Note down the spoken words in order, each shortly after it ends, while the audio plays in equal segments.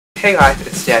Hey guys,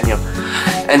 it's Daniel,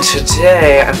 and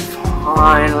today I'm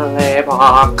finally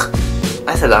back.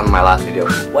 I said that in my last video,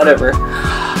 whatever.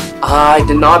 I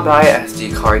did not buy an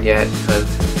SD card yet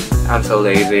because I'm so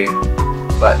lazy,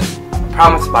 but I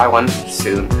promise to buy one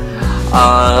soon.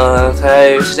 So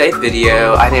today's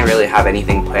video, I didn't really have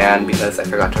anything planned because I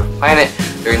forgot to plan it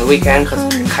during the weekend because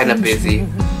I'm kind of busy,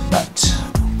 but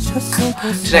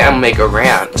today I'm gonna make a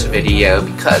rant video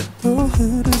because,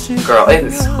 girl, it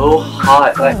is so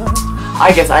hot. Like,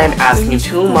 I guess I am asking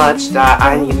too much that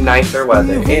I need nicer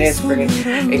weather. It is freaking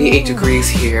 88 degrees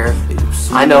here.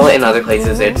 I know in other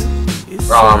places it's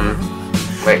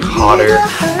like hotter.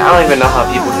 I don't even know how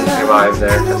people can survive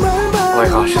there. Oh my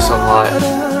gosh, it's so hot.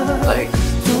 Like,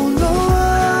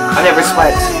 I never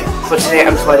sweat, but today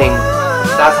I'm sweating.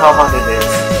 That's how hot it is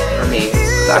for me.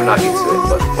 I'm not used to it,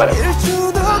 but whatever.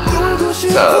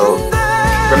 So,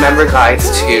 remember guys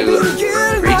to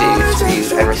reduce,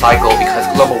 reuse, and recycle because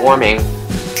global warming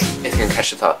is going to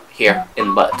catch us up here in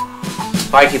the butt.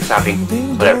 Why I keep snapping,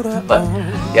 whatever, but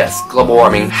yes, global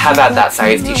warming. How about that,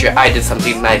 science teacher? I did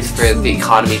something nice for the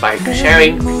economy by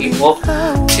sharing people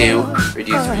to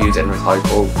reduce, reuse, and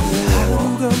recycle.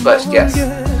 But yes,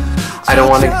 I don't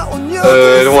want it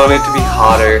to be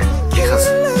hotter because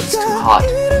it's too hot.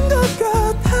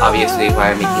 Obviously,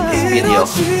 why I'm making this video.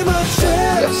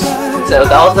 Yes. So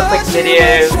that was a quick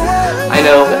video. I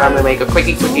know I'm gonna make a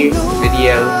quickie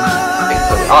video.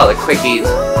 All the quickies.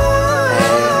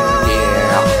 And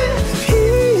yeah.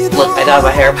 Look, I dyed my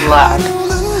hair black.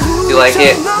 Do you like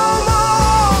it?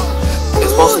 It's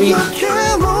supposed to be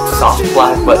soft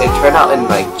black, but it turned out in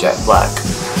like jet black.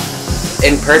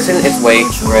 In person, it's way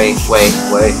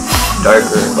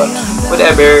darker, but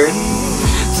whatever.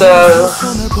 So,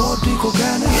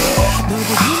 yeah.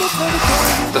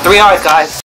 The 3 hours, guys.